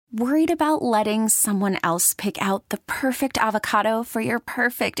Worried about letting someone else pick out the perfect avocado for your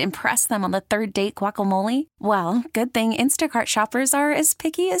perfect impress them on the third date guacamole? Well, good thing Instacart shoppers are as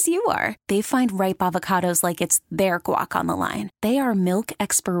picky as you are. They find ripe avocados like it's their guac on the line. They are milk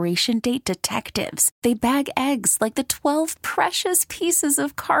expiration date detectives. They bag eggs like the 12 precious pieces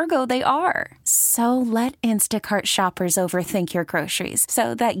of cargo they are. So let Instacart shoppers overthink your groceries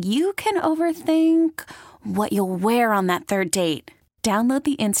so that you can overthink what you'll wear on that third date. Download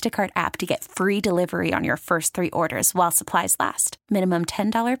the Instacart app to get free delivery on your first 3 orders while supplies last. Minimum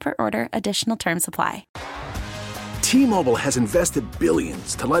 $10 per order. Additional terms apply. T-Mobile has invested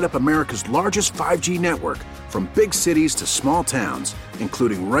billions to light up America's largest 5G network, from big cities to small towns,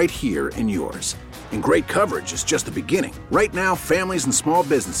 including right here in yours. And great coverage is just the beginning. Right now, families and small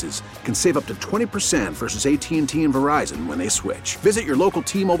businesses can save up to 20% versus AT&T and Verizon when they switch. Visit your local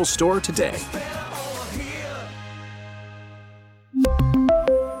T-Mobile store today.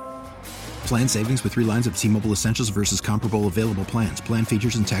 Plan savings with 3 lines of T-Mobile Essentials versus comparable available plans. Plan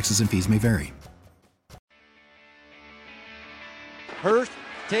features and taxes and fees may vary. Hurst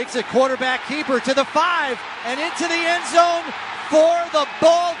takes a quarterback keeper to the 5 and into the end zone for the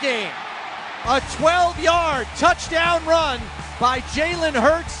ball game. A 12-yard touchdown run by Jalen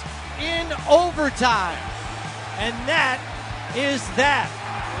Hurts in overtime. And that is that.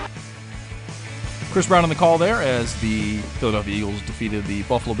 Chris Brown on the call there as the Philadelphia Eagles defeated the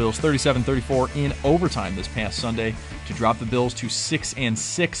Buffalo Bills 37-34 in overtime this past Sunday to drop the Bills to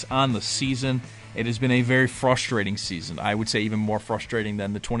 6-6 on the season. It has been a very frustrating season. I would say even more frustrating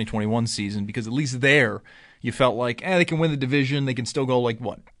than the 2021 season, because at least there you felt like they can win the division. They can still go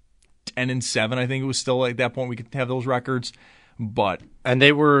 10-7. I think it was still at that point we could have those records. And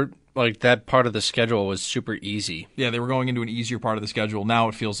they were that part of the schedule was super easy. Yeah, they were going into an easier part of the schedule. Now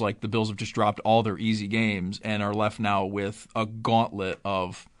it feels like the Bills have just dropped all their easy games and are left now with a gauntlet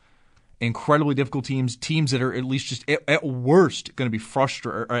of incredibly difficult teams that are at least just at worst going to be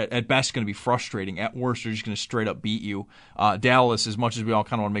frustrating, or at best going to be frustrating. At worst, they're just going to straight up beat you. Dallas, as much as we all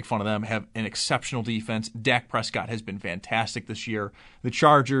kind of want to make fun of them, have an exceptional defense. Dak Prescott has been fantastic this year. The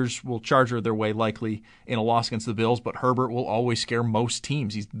Chargers will charger their way likely in a loss against the Bills, but Herbert will always scare most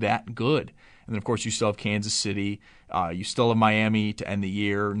teams. He's that good. And then, of course, you still have Kansas City. You still have Miami to end the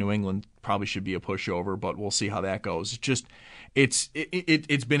year. New England probably should be a pushover, but we'll see how that goes. It's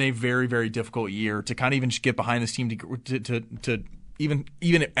been a very, very difficult year to kind of even just get behind this team to even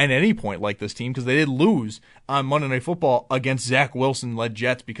at any point like this team, because they did lose on Monday Night Football against Zach Wilson-led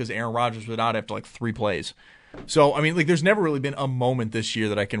Jets because Aaron Rodgers was out after 3 plays. So, there's never really been a moment this year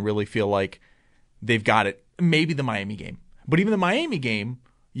that I can really feel like they've got it. Maybe the Miami game. But even the Miami game,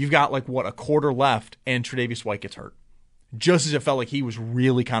 you've got a quarter left and Tre'Davious White gets hurt. Just as it felt like he was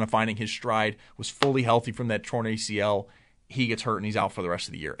really kind of finding his stride, was fully healthy from that torn ACL, he gets hurt and he's out for the rest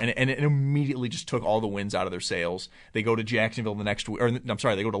of the year. And it immediately just took all the wins out of their sails. They go to Jacksonville the next week,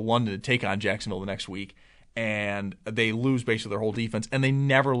 they go to London to take on Jacksonville the next week, and they lose basically their whole defense, and they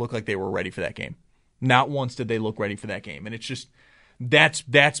never look like they were ready for that game. Not once did they look ready for that game. And it's just, that's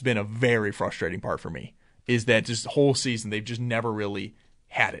been a very frustrating part for me, is that just the whole season they've just never really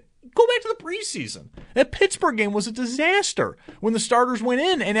had it. Go back to the preseason. That Pittsburgh game was a disaster when the starters went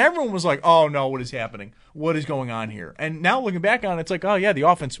in and everyone was like, oh no, what is happening? What is going on here? And now looking back on it, it's like, oh yeah, the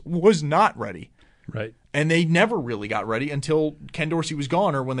offense was not ready. Right. And they never really got ready until Ken Dorsey was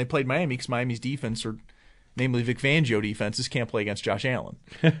gone, or when they played Miami, because Miami's defense, or namely Vic Fangio defenses, can't play against Josh Allen.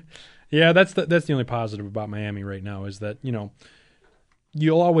 Yeah, that's the only positive about Miami right now, is that,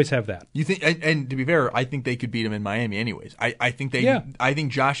 you'll always have that. You think, and to be fair, I think they could beat him in Miami anyways. I think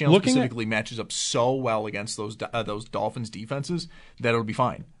Josh Allen specifically matches up so well against those Dolphins defenses that it'll be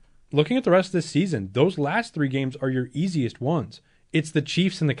fine. Looking at the rest of this season, those last 3 games are your easiest ones. It's the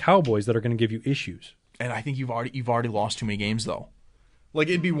Chiefs and the Cowboys that are going to give you issues. And I think you've already lost too many games though.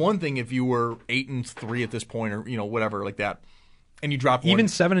 It'd be one thing if you were 8-3 at this point, or whatever like that, and you drop even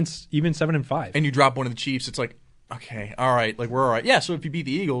 7-5, and you drop one of the Chiefs. It's like, okay, all right, we're all right. Yeah, so if you beat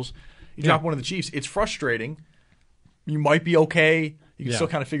the Eagles, you drop one of the Chiefs. It's frustrating. You might be okay. You can still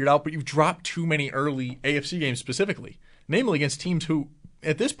kind of figure it out, but you've dropped too many early AFC games specifically, namely against teams who,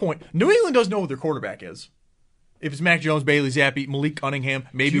 at this point, New England doesn't know who their quarterback is. If it's Mac Jones, Bailey Zappi, Malik Cunningham,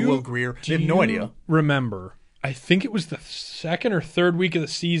 maybe Will Grier, they have no idea. Remember, I think it was the 2nd or 3rd week of the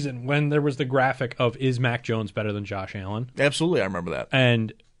season when there was the graphic of, is Mac Jones better than Josh Allen? Absolutely, I remember that.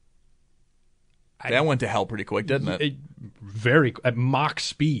 And that went to hell pretty quick, didn't it? At Mach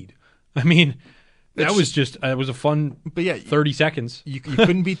speed. That was a fun 30 seconds. You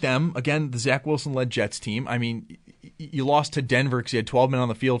couldn't beat them. Again, the Zach Wilson-led Jets team. You lost to Denver because you had 12 men on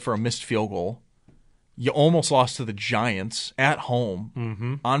the field for a missed field goal. You almost lost to the Giants at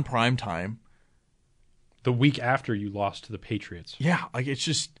home on primetime. The week after you lost to the Patriots. Yeah, like it's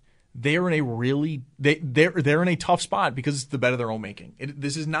just they're in a really they're in a tough spot because it's the bet of their own making.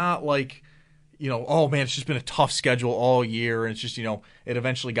 This is not like, oh man, it's just been a tough schedule all year and it's just, it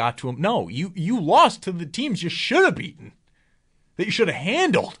eventually got to them. No, you lost to the teams you should have beaten, that you should have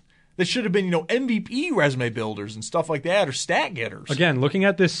handled. That should have been, MVP resume builders and stuff like that, or stat getters. Again, looking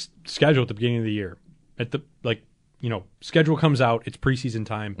at this schedule at the beginning of the year, schedule comes out, it's preseason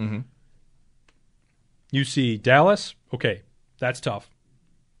time. Mm-hmm. You see Dallas, okay, that's tough.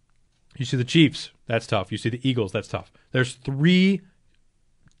 You see the Chiefs, that's tough. You see the Eagles, that's tough. There's 3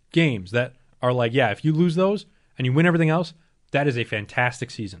 games that are like, yeah, if you lose those and you win everything else, that is a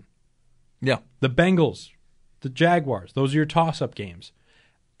fantastic season. Yeah. The Bengals, the Jaguars, those are your toss-up games.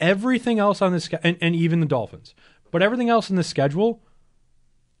 Everything else on this and even the Dolphins, but everything else in the schedule,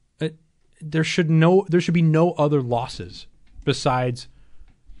 there should be no other losses besides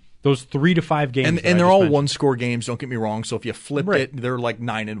those 3 to 5 games. And they're all one-score games. Don't get me wrong. So if you flip it, they're like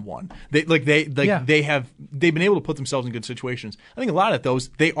 9-1. They've been able to put themselves in good situations. I think a lot of those,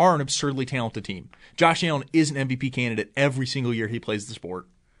 they are an absurdly talented team. Josh Allen is an MVP candidate every single year he plays the sport,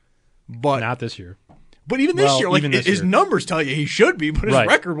 but not this year. But even this year, his numbers tell you he should be, but his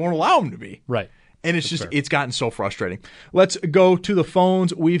record won't allow him to be. Right. And it's gotten so frustrating. Let's go to the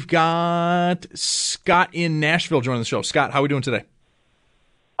phones. We've got Scott in Nashville joining the show. Scott, how are we doing today?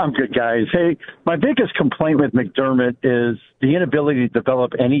 I'm good, guys. Hey, my biggest complaint with McDermott is the inability to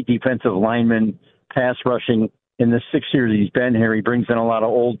develop any defensive lineman pass rushing in the 6 years he's been here. He brings in a lot of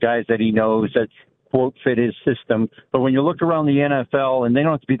old guys that he knows that, quote, fit his system. But when you look around the NFL, and they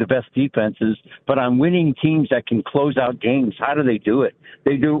don't have to be the best defenses, but on winning teams that can close out games, how do they do it?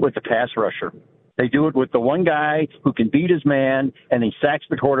 They do it with the pass rusher. They do it with the one guy who can beat his man, and he sacks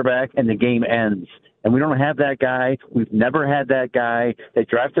the quarterback, and the game ends. And we don't have that guy. We've never had that guy. They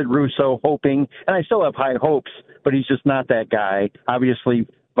drafted Russo hoping, and I still have high hopes, but he's just not that guy. Obviously,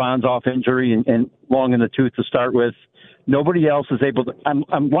 Vaughn's off injury and long in the tooth to start with. Nobody else is able to.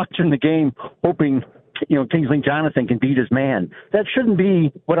 I'm watching the game hoping, Kingsley Jonathan can beat his man. That shouldn't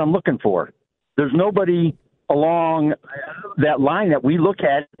be what I'm looking for. There's nobody along that line that we look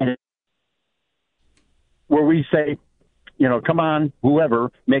at and where we say, come on,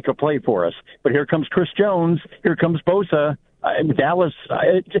 whoever, make a play for us. But here comes Chris Jones. Here comes Bosa. Dallas.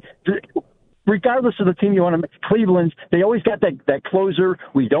 Regardless of the team you want to – Cleveland, they always got that closer.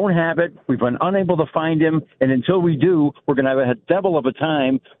 We don't have it. We've been unable to find him. And until we do, we're going to have a devil of a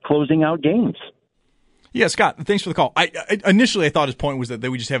time closing out games. Yeah, Scott, thanks for the call. Initially I thought his point was that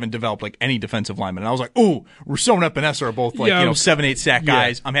we just haven't developed like any defensive linemen. And I was like, ooh, Rousseau and Epinesa are both 7-8 sack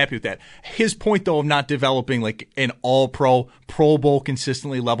guys. Yeah. I'm happy with that. His point, though, of not developing like an all-pro, Pro Bowl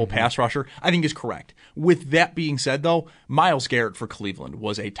consistently level pass rusher, I think is correct. With that being said, though, Myles Garrett for Cleveland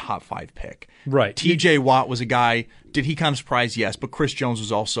was a top 5 pick. Right. TJ Watt was a guy. Did he kind of surprise? Yes, but Chris Jones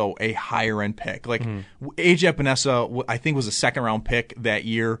was also a higher end pick. Like AJ Epinesa, I think was a 2nd-round pick that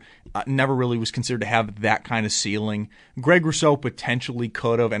year. Never really was considered to have that kind of ceiling. Greg Rousseau potentially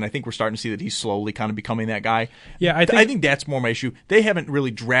could have, and I think we're starting to see that he's slowly kind of becoming that guy. Yeah, I think that's more my issue. They haven't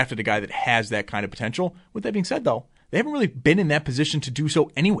really drafted a guy that has that kind of potential. With that being said, though, they haven't really been in that position to do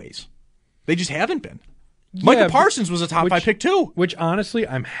so anyways. They just haven't been. Yeah, Micah Parsons was a top 5 pick too. Which honestly,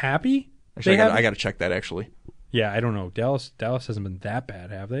 I'm happy. Actually, I got to check that actually. Yeah, I don't know. Dallas hasn't been that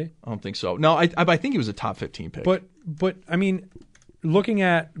bad, have they? I don't think so. No, I think he was a top 15 pick. But I mean, looking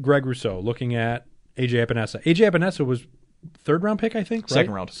at Greg Rousseau, looking at AJ Epinesa was 3rd-round pick, I think, right?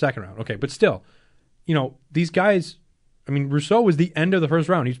 2nd round. 2nd round. Okay, but still, these guys. I mean, Rousseau was the end of the 1st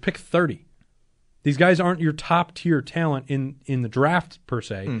round. He was picked 30. These guys aren't your top tier talent in the draft per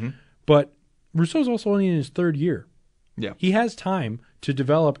se, but Rousseau's also only in his 3rd year. Yeah, he has time to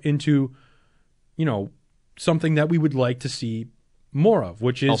develop into, something that we would like to see more of,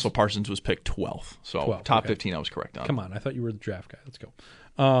 which is also Parsons was picked 12th, so top 15 I was correct on. Come on, I thought you were the draft guy. Let's go.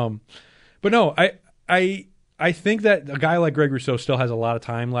 But no, I think that a guy like Greg Rousseau still has a lot of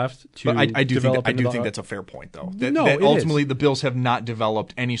time left to. But I do think that's a fair point, though. That ultimately the Bills have not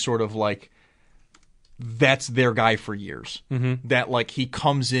developed any sort of like. That's their guy for years. That like he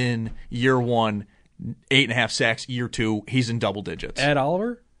comes in year 1, 8.5 sacks. Year 2, he's in double digits. Ed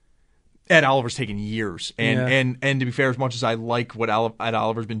Oliver. Ed Oliver's taken years, and to be fair, as much as I like what Ed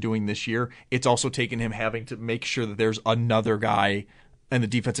Oliver's been doing this year, it's also taken him having to make sure that there's another guy in the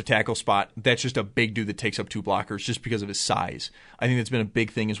defensive tackle spot that's just a big dude that takes up 2 blockers just because of his size. I think that's been a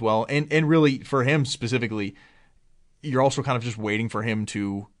big thing as well, and really for him specifically, you're also kind of just waiting for him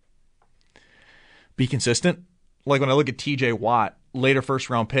to be consistent. Like when I look at TJ Watt, later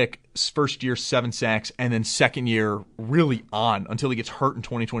first-round pick, first year 7 sacks, and then second year really on until he gets hurt in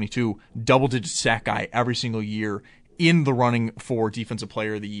 2022, double-digit sack guy every single year, in the running for Defensive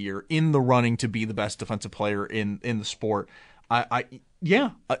Player of the Year, in the running to be the best defensive player in the sport. I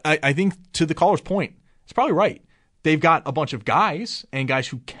think to the caller's point, it's probably right. They've got a bunch of guys and guys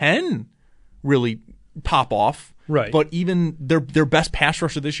who can really pop off. Right. But even their best pass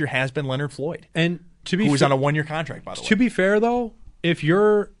rusher this year has been Leonard Floyd. And to be who was on a 1-year contract, by the way. To be fair, though, if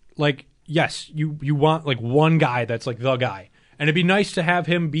you're like, yes, you want like one guy that's like the guy. And it'd be nice to have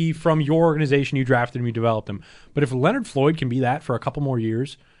him be from your organization. You drafted him, you developed him. But if Leonard Floyd can be that for a couple more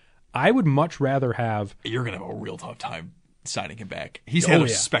years, I would much rather have. You're going to have a real tough time signing him back. He's had a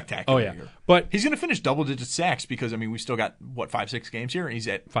spectacular year. But he's going to finish double-digit sacks because, I mean, we still got, 5-6 games here? And he's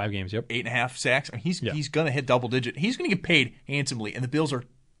at 5 games, yep. 8.5 sacks. I mean, he's going to hit double-digit. He's going to get paid handsomely, and the Bills are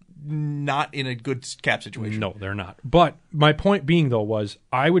not in a good cap situation. No, they're not. But my point being, though, was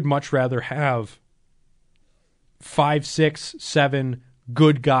I would much rather have 5, 6, 7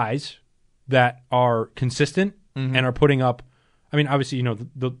 good guys that are consistent and are putting up. I mean, obviously, you know,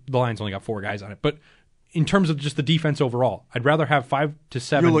 the Lions only got 4 guys on it, but in terms of just the defense overall, I'd rather have 5 to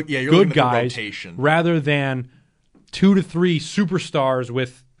 7 good guys rather than 2 to 3 superstars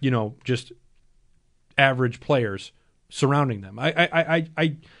with, you know, just average players surrounding them.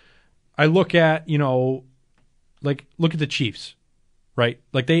 I look at, you know, like look at the Chiefs. Right,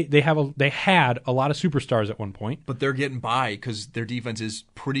 like they had a lot of superstars at one point, but they're getting by because their defense is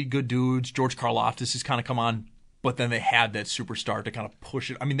pretty good dudes. George Karlaftis has kind of come on, but then they had that superstar to kind of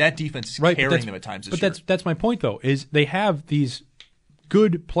push it. I mean, that defense is carrying them at times this year. But that's my point, though, is they have these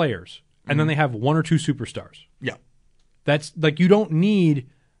good players, and then they have 1 or 2 superstars. Yeah, that's like you don't need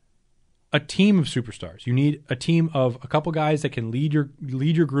a team of superstars. You need a team of a couple guys that can lead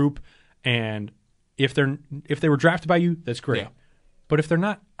your group, and if they were drafted by you, that's great. Yeah. But if they're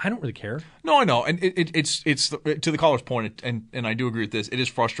not, I don't really care. No, I know, and it's to the caller's point, and I do agree with this. It is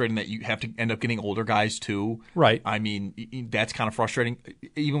frustrating that you have to end up getting older guys too. Right. I mean, that's kind of frustrating.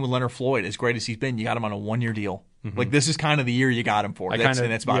 Even with Leonard Floyd, as great as he's been, you got him on a 1-year deal. Mm-hmm. Like this is kind of the year you got him for. That's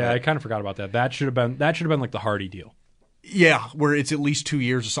about it. I kind of forgot about that. That should have been like the Hardy deal. Yeah, where it's at least 2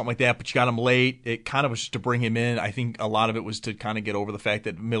 years or something like that, but you got him late. It kind of was just to bring him in. I think a lot of it was to kind of get over the fact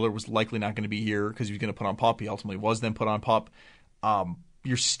that Miller was likely not going to be here because he was going to put on PUP. He ultimately was then put on PUP.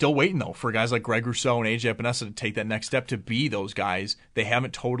 You're still waiting, though, for guys like Greg Rousseau and A.J. Epinesa to take that next step to be those guys. They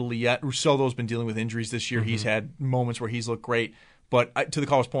haven't totally yet. Rousseau, though, has been dealing with injuries this year. Mm-hmm. He's had moments where he's looked great. But to the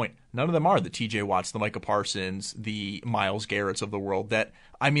caller's point, none of them are the T.J. Watts, the Micah Parsons, the Myles Garretts of the world that,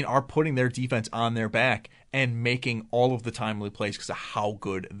 I mean, are putting their defense on their back and making all of the timely plays because of how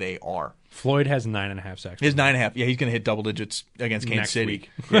good they are. Floyd has 9.5 sacks. He has 9.5. Yeah, he's going to hit double digits against Kansas City. Week.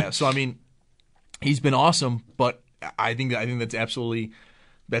 Yeah, so, I mean, he's been awesome, but I think that's absolutely...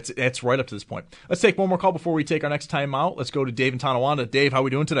 That's right up to this point. Let's take one more call before we take our next time out. Let's go to Dave in Tonawanda. Dave, how are we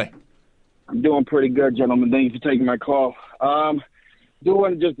doing today? I'm doing pretty good, gentlemen. Thank you for taking my call. Do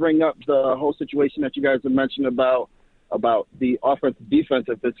want to just bring up the whole situation that you guys have mentioned about the offense defense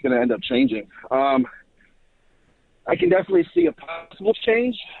if it's going to end up changing. I can definitely see a possible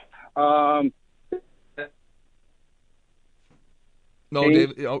change.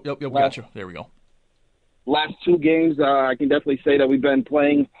 Dave. Yep, got you. There we go. Last 2 games, I can definitely say that we've been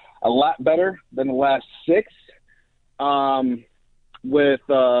playing a lot better than the last 6 with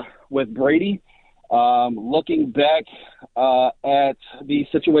Brady. Looking back at the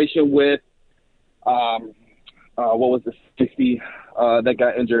situation with what was the 60 that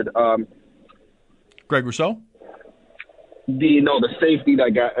got injured? Greg Rousseau? The safety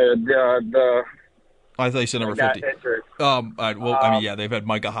that got the I thought you said number 50. Injured. I mean, yeah, they've had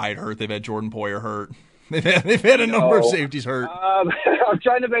Micah Hyde hurt. They've had Jordan Poyer hurt. They've had a number of safeties hurt. I'm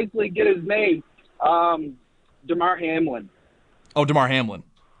trying to basically get his name. Damar Hamlin. Oh, Damar Hamlin.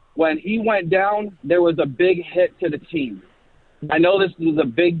 When he went down, there was a big hit to the team. I know this is a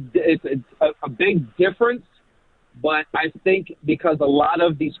big difference, but I think because a lot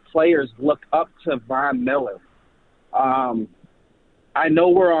of these players look up to Von Miller. I know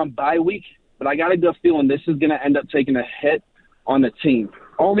we're on bye week, but I got a good feeling this is going to end up taking a hit on the team.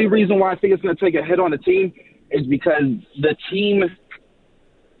 Only reason why I think it's going to take a hit on the team is because the team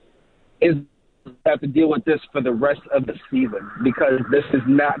is have to deal with this for the rest of the season because this is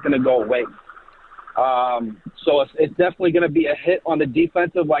not going to go away. So it's definitely going to be a hit on the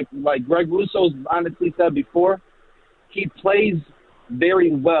defensive. Like Greg Russo's honestly said before, he plays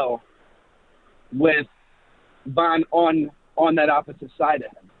very well with Von on that opposite side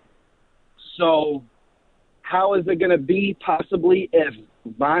of him. So how is it going to be possibly if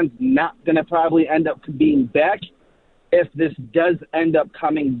Von's not going to probably end up being back? if this does end up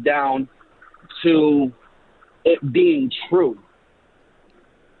coming down to it being true.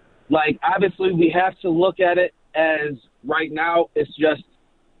 Like, obviously, we have to look at it as right now it's just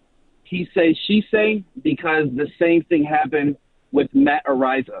he say, she say, because the same thing happened with Matt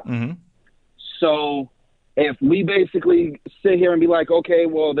Araiza. Mm-hmm. So if we basically sit here and be like, okay,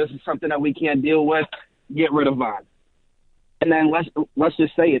 well, this is something that we can't deal with, get rid of Von. And then let's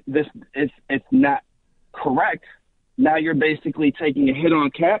just say it's not correct. Now you're basically taking a hit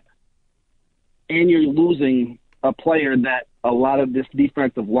on cap, and you're losing a player that a lot of this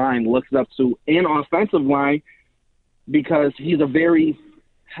defensive line looks up to, and offensive line, because he's a very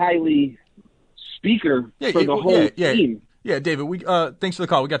highly speaker for the whole team. Yeah, David, we thanks for the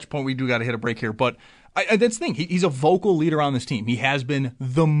call. We got your point. We do got to hit a break here, but that's the thing. He's a vocal leader on this team. He has been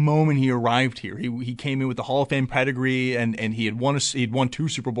the moment he arrived here. He came in with the Hall of Fame pedigree, and he'd won 2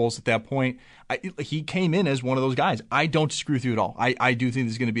 Super Bowls at that point. He came in as one of those guys. I don't disagree with you at all. I do think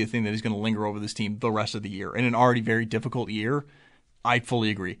this is going to be a thing that is going to linger over this team the rest of the year. In an already very difficult year, I fully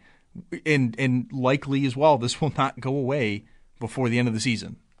agree. And likely as well, this will not go away before the end of the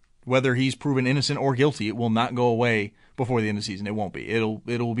season. Whether he's proven innocent or guilty, it will not go away before the end of the season. It won't be. It'll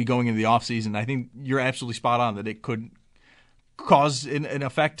be going into the offseason. I think you're absolutely spot on that it could cause an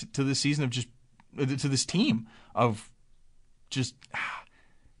effect to this season of just to this team of just.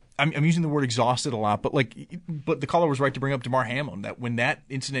 I'm using the word exhausted a lot, but the caller was right to bring up Damar Hamlin. That when that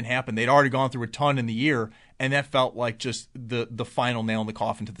incident happened, they'd already gone through a ton in the year, and that felt like just the final nail in the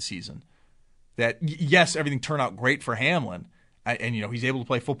coffin to the season. That yes, everything turned out great for Hamlin. And, he's able to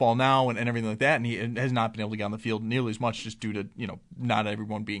play football now and everything like that, and he has not been able to get on the field nearly as much just due to, not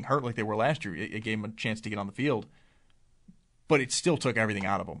everyone being hurt like they were last year. It gave him a chance to get on the field. But it still took everything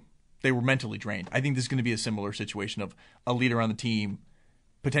out of them. They were mentally drained. I think this is going to be a similar situation of a leader on the team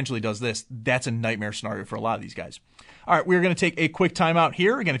potentially does this. That's a nightmare scenario for a lot of these guys. All right, we're going to take a quick timeout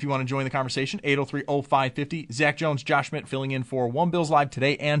here. Again, if you want to join the conversation, 803-0550. Zach Jones, Josh Schmidt filling in for One Bills Live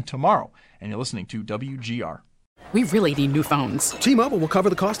today and tomorrow. And you're listening to WGR. We really need new phones. T-Mobile will cover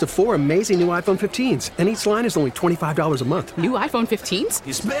the cost of 4 amazing new iPhone 15s, and each line is only $25 a month. New iPhone 15s?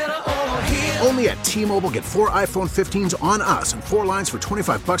 It's better over here. Only at T-Mobile, get 4 iPhone 15s on us and 4 lines for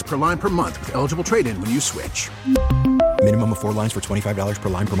 $25 per line per month with eligible trade-in when you switch. Minimum of 4 lines for $25 per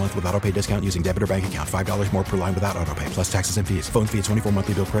line per month with autopay discount using debit or bank account. $5 more per line without autopay, plus taxes and fees. Phone fee at 24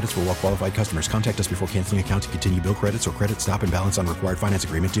 monthly bill credits for well-qualified customers. Contact us before canceling account to continue bill credits or credit stop and balance on required finance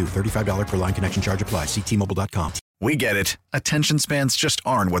agreement due. $35 per line connection charge applies. See T-Mobile.com. We get it. Attention spans just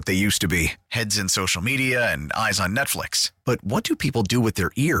aren't what they used to be. Heads in social media and eyes on Netflix. But what do people do with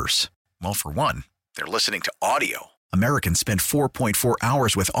their ears? Well, for one, they're listening to audio. Americans spend 4.4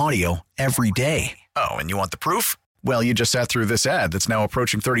 hours with audio every day. Oh, and you want the proof? Well, you just sat through this ad that's now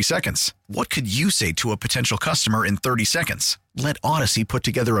approaching 30 seconds. What could you say to a potential customer in 30 seconds? Let Odyssey put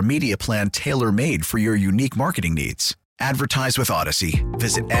together a media plan tailor-made for your unique marketing needs. Advertise with Odyssey.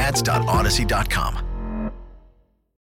 Visit ads.odyssey.com.